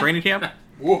first day of training camp.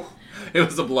 Whoa. It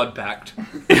was a blood pact.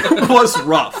 It was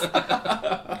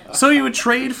rough. So he would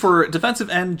trade for defensive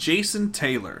end Jason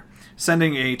Taylor,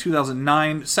 sending a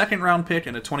 2009 second-round pick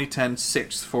and a 2010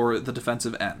 sixth for the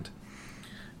defensive end.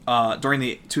 During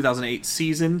the 2008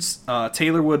 seasons,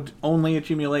 Taylor would only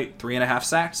accumulate 3.5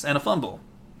 sacks and a fumble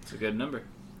It's a good number.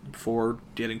 before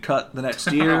getting cut the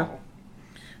next year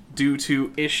due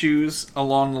to issues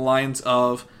along the lines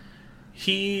of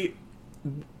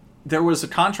there was a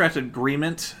contract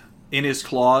agreement in his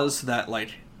clause that,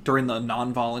 like, during the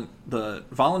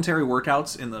voluntary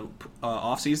workouts in the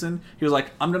off season, he was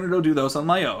like, I'm gonna go do those on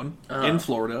my own in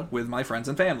Florida with my friends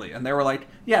and family, and they were like,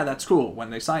 yeah, that's cool when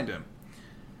they signed him.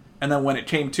 And then when it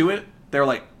came to it, they were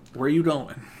like, where are you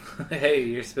going? Hey,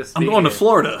 you're supposed to I'm be going to here.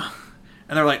 Florida.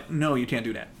 And they're like, no, you can't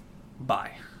do that.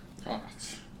 Bye.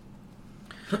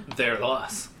 Their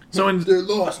loss. So in They're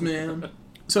lost, man.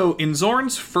 Jim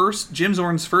Zorn's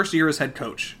first year as head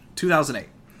coach, 2008,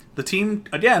 the team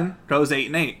again goes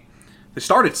 8-8. They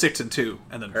started 6-2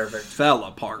 and then Perfect. fell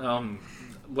apart.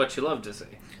 What you love to see.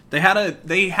 They had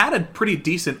a pretty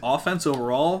decent offense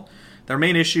overall. Their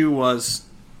main issue was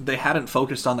they hadn't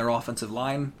focused on their offensive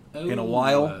line in a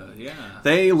while. Yeah.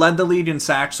 They led the league in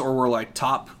sacks or were like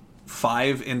top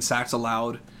 5 in sacks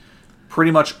allowed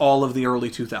pretty much all of the early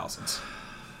 2000s.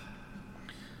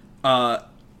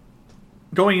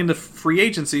 Going into free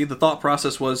agency, the thought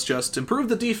process was just improve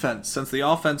the defense since the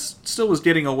offense still was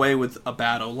getting away with a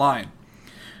bad O-line.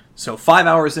 So 5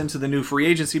 hours into the new free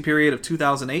agency period of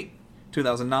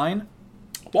 2008-2009,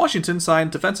 Washington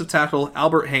signed defensive tackle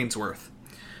Albert Hainsworth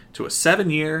to a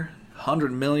 7-year,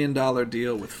 $100 million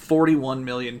deal with $41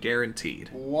 million guaranteed.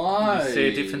 Why? You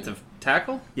say defensive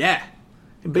tackle? Yeah.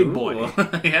 Big boy. Ooh.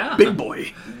 Yeah. Big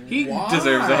boy. He Why?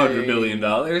 deserves $100 million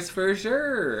for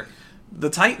sure. The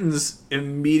Titans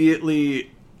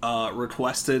immediately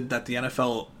requested that the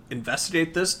NFL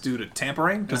investigate this due to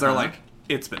tampering because they're like,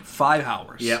 it's been 5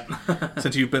 hours Yep.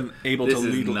 since you've been able This to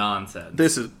is lead. nonsense.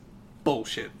 This is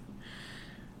bullshit.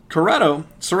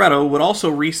 Serrato would also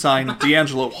re-sign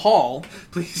D'Angelo Hall.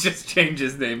 Please just change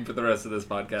his name for the rest of this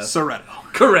podcast. Serrato.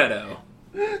 Corretto.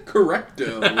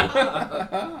 Correcto.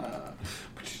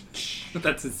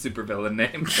 That's his supervillain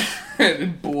name.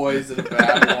 And boy, is it a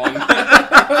bad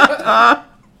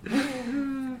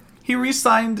one. He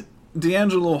re-signed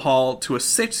D'Angelo Hall to a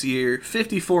 6-year,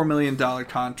 $54 million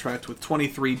contract with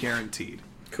 23 guaranteed.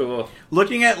 Cool.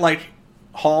 Looking at like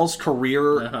Hall's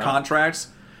career contracts,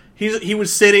 he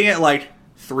was sitting at like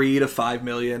 $3 to $5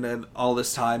 million and all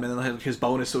this time, and then his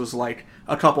bonus was like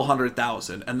a couple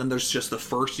 $100,000, and then there's just the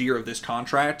first year of this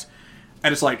contract,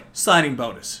 and it's like signing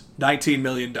bonus, $19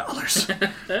 million.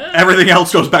 Everything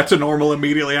else goes back to normal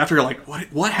immediately after. You're like,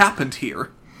 what happened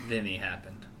here? Vinny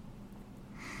happened.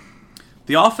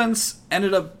 The offense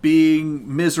ended up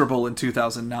being miserable in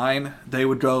 2009. They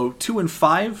would go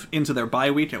 2-5 into their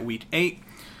bye week at week 8.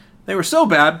 They were so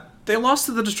bad They lost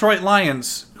to the Detroit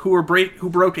Lions, who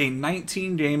broke a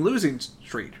 19-game losing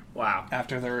streak Wow.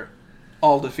 after their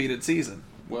all-defeated season.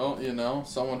 Well,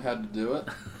 someone had to do it.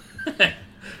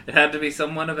 It had to be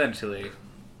someone eventually.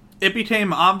 It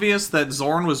became obvious that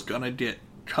Zorn was going to get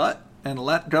cut and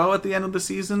let go at the end of the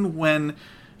season when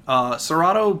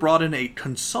Serrato brought in a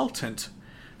consultant,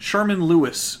 Sherman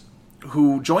Lewis,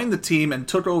 who joined the team and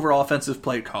took over offensive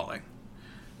play calling.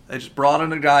 They just brought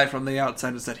in a guy from the outside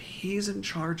and said, he's in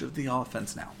charge of the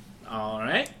offense now. All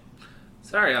right.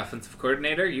 Sorry, offensive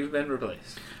coordinator, you've been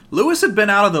replaced. Lewis had been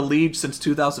out of the league since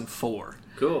 2004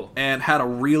 Cool. and had a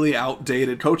really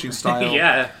outdated coaching style.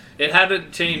 Yeah, it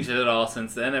hadn't changed at all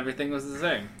since then. Everything was the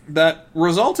same. That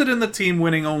resulted in the team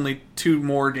winning only 2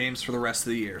 more games for the rest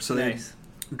of the year. So Nice.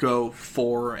 they go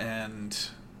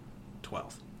 4-12.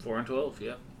 4-12,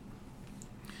 yeah.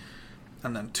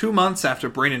 And then 2 months after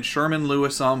bringing Sherman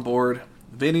Lewis on board,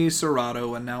 Vinny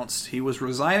Serrato announced he was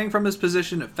resigning from his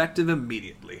position effective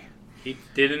immediately. He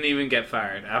didn't even get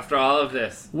fired after all of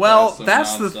this. Well, That's some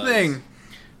that's the nonsense. thing.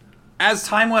 As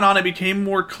time went on, it became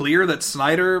more clear that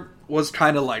Snyder was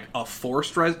kind of like a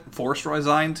forced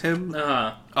resigned him.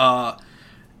 Uh-huh.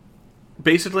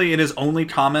 Basically, in his only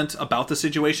comment about the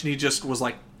situation, he just was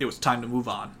like, it was time to move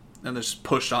on. And just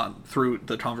pushed on through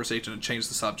the conversation and changed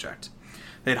the subject.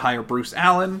 They'd hire Bruce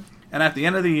Allen, and at the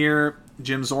end of the year,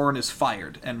 Jim Zorn is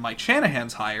fired, and Mike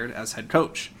Shanahan's hired as head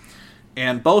coach.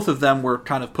 And both of them were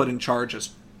kind of put in charge as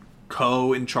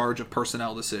in charge of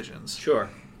personnel decisions. Sure.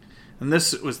 And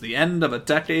this was the end of a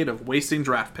decade of wasting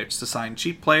draft picks to sign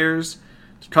cheap players,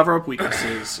 to cover up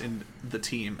weaknesses in the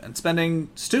team, and spending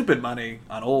stupid money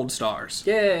on old stars.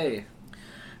 Yay.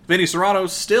 Vinny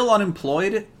Serrato's still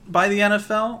unemployed by the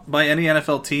NFL, by any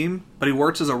NFL team, but he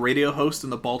works as a radio host in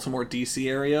the Baltimore, D.C.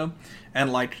 area,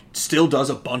 and, still does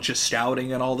a bunch of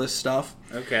scouting and all this stuff.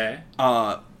 Okay.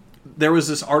 There was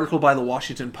this article by the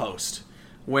Washington Post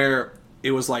where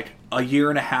it was, a year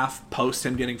and a half post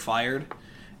him getting fired,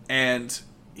 and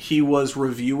he was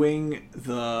reviewing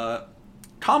the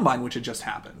Combine, which had just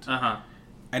happened. Uh-huh.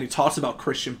 And he talks about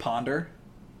Christian Ponder,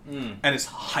 and is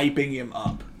hyping him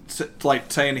up.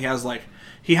 Saying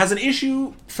he has an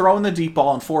issue throwing the deep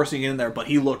ball and forcing it in there, but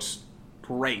he looks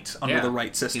great under the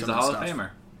right system. He's a and Hall stuff. of Famer.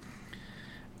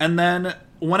 And then,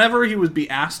 whenever he would be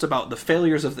asked about the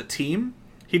failures of the team,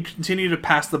 he'd continue to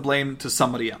pass the blame to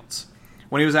somebody else.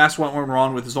 When he was asked what went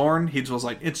wrong with Zorn, he was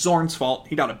like, it's Zorn's fault.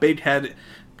 He got a big head,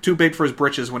 too big for his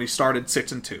britches when he started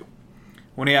 6-2.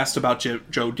 When he asked about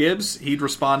Joe Gibbs, he'd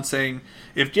respond saying,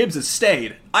 if Gibbs had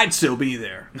stayed, I'd still be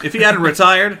there. If he hadn't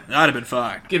retired, I'd have been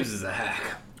fine. Gibbs is a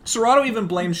hack. Serrato even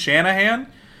blames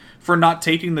Shanahan for not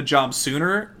taking the job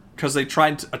sooner because they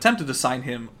attempted to sign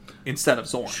him instead of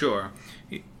Zorn. Sure.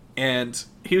 And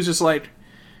he was just like,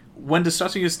 when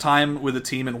discussing his time with the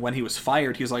team and when he was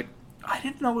fired, he was like, I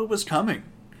didn't know it was coming.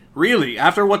 Really?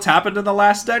 After what's happened in the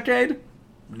last decade?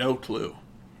 No clue.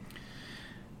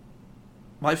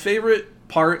 My favorite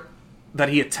part that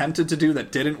he attempted to do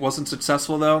that wasn't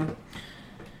successful, though,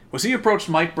 was he approached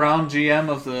Mike Brown, GM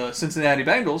of the Cincinnati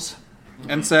Bengals,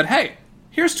 and said, hey,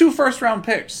 here's 2 first-round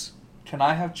picks. Can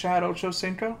I have Chad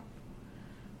Ochocinco?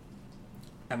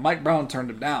 And Mike Brown turned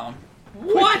him down.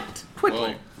 What? Quickly.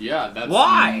 Well, yeah, that's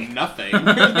Why? nothing.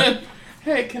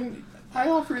 Hey, can I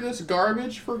offer you this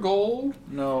garbage for gold?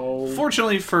 No.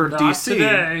 Fortunately for Not DC,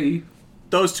 today.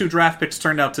 those 2 draft picks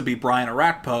turned out to be Brian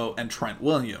Arakpo and Trent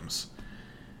Williams.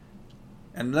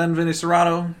 And then Vinny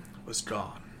Serrato was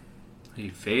gone. He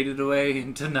faded away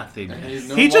into nothingness. He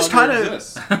no He just longer kind of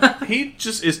exists. he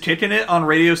just is kicking it on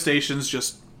radio stations,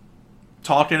 just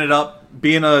talking it up,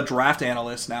 being a draft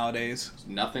analyst nowadays.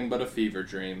 Nothing but a fever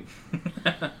dream.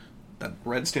 That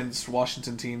Redskins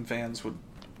Washington team fans would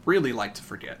really like to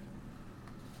forget.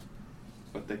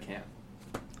 But they can't.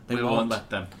 They We won't. won't let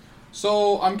them.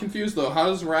 So, I'm confused though. How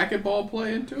does racquetball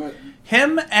play into it?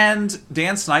 Him and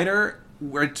Dan Snyder,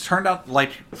 where it turned out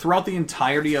throughout the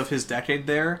entirety of his decade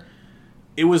there,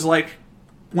 it was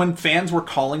when fans were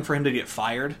calling for him to get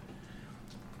fired,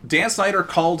 Dan Snyder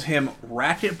called him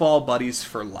racquetball buddies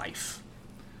for life.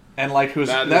 And that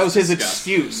was his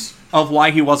disgusting. excuse of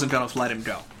why he wasn't going to let him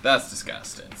go. That's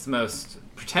disgusting. It's the most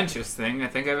pretentious thing I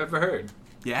think I've ever heard.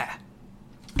 Yeah.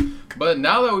 But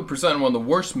now that we present one of the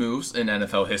worst moves in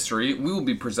NFL history, we will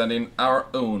be presenting our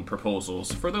own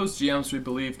proposals for those GMs we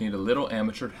believe need a little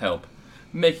amateur help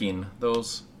making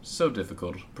those so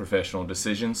difficult professional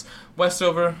decisions.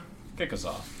 Westover, kick us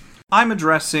off. I'm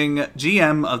addressing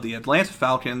GM of the Atlanta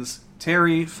Falcons,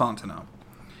 Terry Fontenot.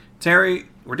 Terry,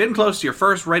 we're getting close to your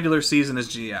first regular season as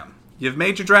GM. You've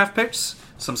made your draft picks,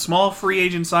 some small free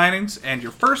agent signings, and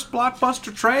your first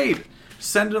blockbuster trade,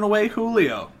 sending away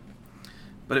Julio.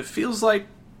 but it feels like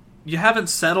you haven't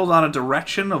settled on a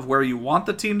direction of where you want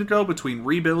the team to go between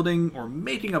rebuilding or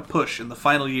making a push in the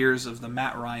final years of the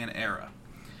Matt Ryan era.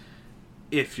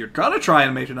 If you're gonna try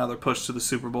and make another push to the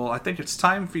Super Bowl, I think it's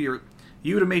time for you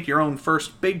to make your own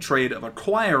first big trade of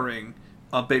acquiring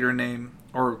a bigger name,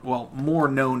 or, well, more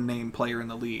known name player in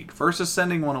the league, versus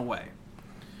sending one away.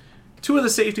 Two of the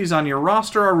safeties on your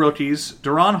roster are rookies.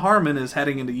 Duron Harmon is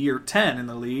heading into year 10 in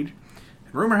the league.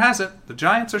 And rumor has it, the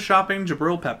Giants are shopping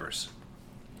Jabril Peppers,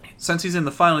 since he's in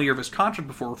the final year of his contract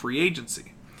before free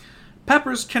agency.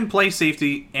 Peppers can play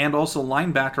safety and also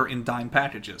linebacker in dime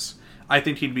packages. I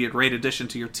think he'd be a great addition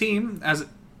to your team, as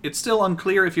it's still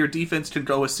unclear if your defense can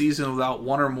go a season without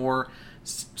one or more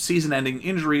season-ending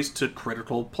injuries to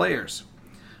critical players.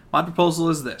 My proposal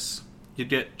is this. You'd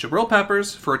get Jabril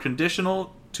Peppers for a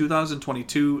conditional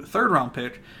 2022 third-round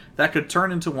pick that could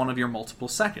turn into one of your multiple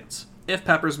seconds, if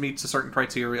Peppers meets a certain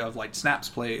criteria of light snaps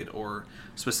played or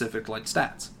specific light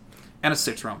stats, and a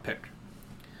 6th-round pick.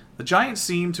 The Giants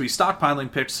seem to be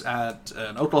stockpiling picks at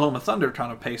an Oklahoma Thunder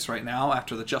kind of pace right now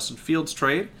after the Justin Fields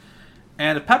trade,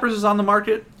 and if Peppers is on the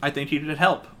market, I think he could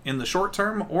help in the short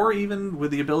term or even with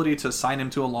the ability to sign him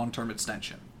to a long-term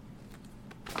extension.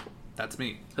 That's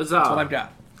me. Huzzah. That's what I've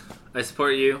got. I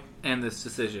support you and this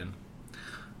decision.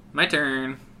 My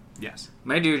turn. Yes.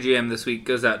 My dear GM this week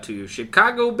goes out to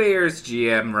Chicago Bears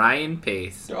GM Ryan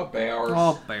Pace. Oh, Bears.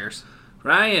 Oh, Bears.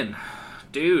 Ryan,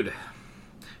 dude,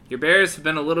 your Bears have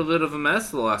been a little bit of a mess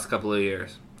the last couple of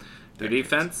years. Their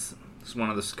defense is one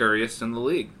of the scurriest in the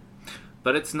league,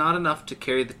 but it's not enough to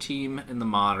carry the team in the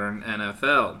modern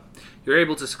NFL. You're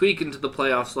able to squeak into the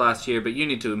playoffs last year, but you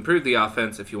need to improve the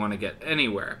offense if you want to get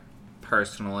anywhere.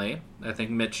 Personally, I think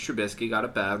Mitch Trubisky got a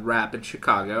bad rap in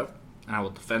Chicago, and I will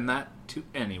defend that to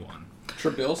anyone.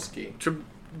 Trubisky.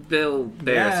 Trubisky.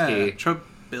 Yeah,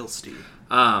 Trubisky.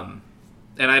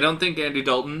 And I don't think Andy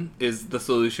Dalton is the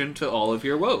solution to all of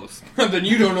your woes. Then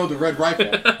you don't know the Red Rifle.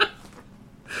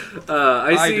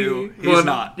 I do. He's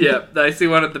not. Yeah, I see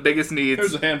one of the biggest needs.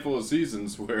 There's a handful of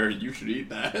seasons where you should eat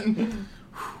that. It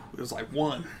was like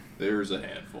one. There's a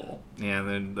handful. Yeah,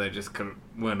 then they just couldn't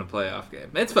win a playoff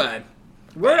game. It's fine.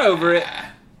 We're over it.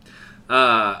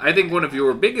 I think one of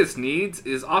your biggest needs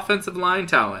is offensive line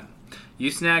talent. You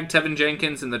snagged Tevin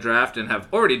Jenkins in the draft and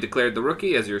have already declared the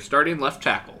rookie as your starting left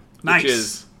tackle. Nice. Which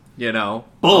is, Bold.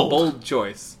 a bold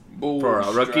choice Bold for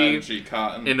a rookie strategy,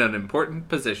 Cotton. in an important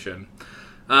position.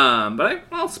 But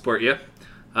I'll support you.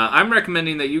 I'm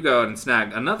recommending that you go out and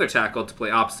snag another tackle to play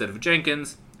opposite of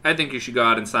Jenkins. I think you should go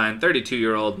out and sign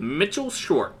 32-year-old Mitchell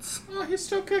Schwartz. Oh, he's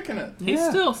still kicking it. He's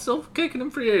still kicking in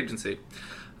free agency.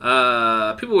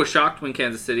 People were shocked when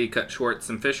Kansas City cut Schwartz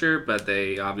and Fisher, but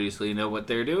they obviously know what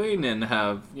they're doing and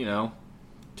have,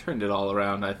 turned it all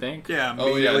around, I think. Yeah.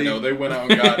 Oh, yeah, no, they went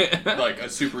out and got, like, a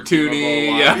super team of Tooney,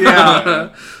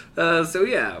 O-line.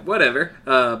 Yeah. Whatever.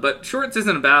 But Schwartz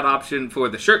isn't a bad option for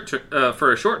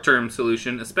for a short-term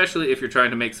solution, especially if you're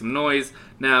trying to make some noise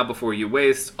now before you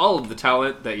waste all of the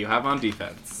talent that you have on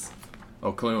defense.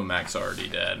 Oh, Khalil Mack's already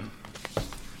dead.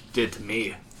 Did to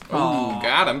me. Oh,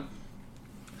 got him.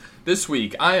 This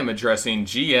week, I am addressing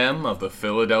GM of the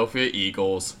Philadelphia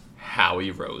Eagles,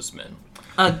 Howie Roseman.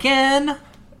 Again?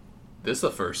 This is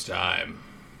the first time.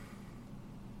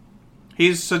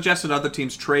 He's suggested other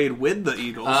teams trade with the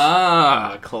Eagles.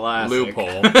 Ah, classic.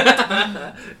 Loophole.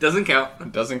 Doesn't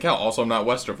count. Doesn't count. Also, I'm not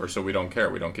Westover, so we don't care.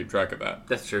 We don't keep track of that.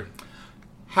 That's true.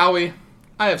 Howie,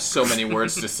 I have so many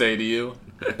words to say to you,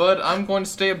 but I'm going to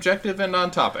stay objective and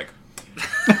on topic.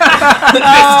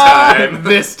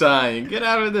 This time. Get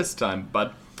out of this time,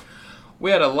 bud.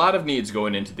 We had a lot of needs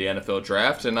going into the NFL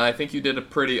draft, and I think you did a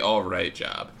pretty alright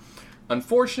job.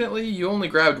 Unfortunately, you only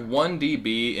grabbed one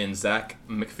DB in Zach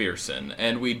McPherson,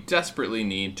 and we desperately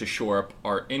need to shore up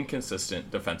our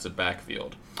inconsistent defensive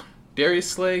backfield. Darius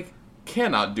Slay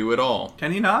cannot do it all.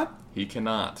 Can he not? He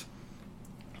cannot.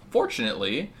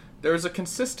 Fortunately, there is a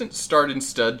consistent starting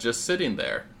stud just sitting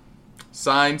there.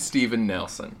 Signed Steven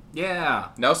Nelson.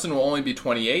 Yeah. Nelson will only be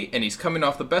 28, and he's coming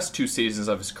off the best 2 seasons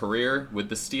of his career with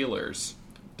the Steelers.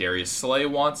 Darius Slay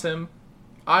wants him,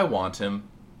 I want him,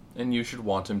 and you should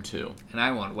want him too. And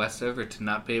I want Westover to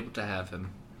not be able to have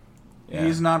him. Yeah.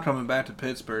 He's not coming back to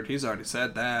Pittsburgh. He's already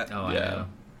said that. Oh, I Yeah. know.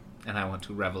 And I want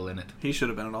to revel in it. He should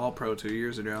have been an All-Pro 2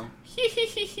 years ago.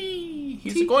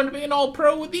 He's going to be an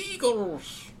All-Pro with the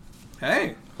Eagles.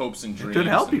 Hey, Hopes and it dreams. could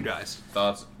help and you guys.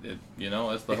 Thoughts, as the It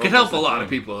hope could help is a the lot of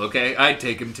dream. people, okay? I'd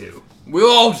take him too.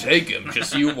 We'll all take him,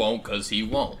 just you won't, because he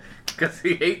won't. Because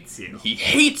he hates you. He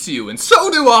hates you, and so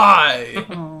do I!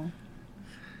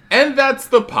 And that's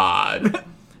the pod.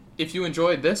 If you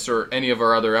enjoyed this or any of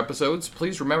our other episodes,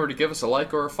 please remember to give us a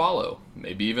like or a follow.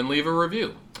 Maybe even leave a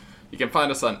review. You can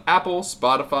find us on Apple,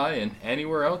 Spotify, and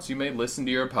anywhere else you may listen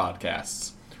to your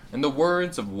podcasts. In the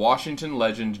words of Washington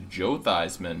legend Joe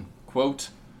Theismann, quote,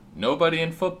 "Nobody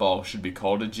in football should be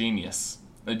called a genius.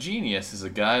 A genius is a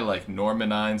guy like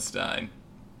Norman Einstein."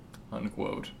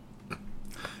 Unquote.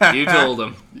 You told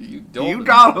him. You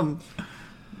got him.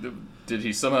 Did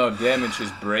he somehow damage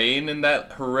his brain in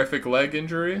that horrific leg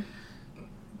injury?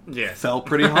 Yes. Fell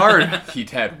pretty hard.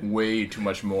 He'd had way too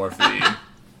much morphine.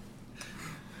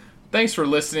 Thanks for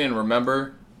listening, and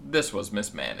remember, this was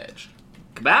Mismanaged.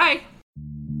 Goodbye.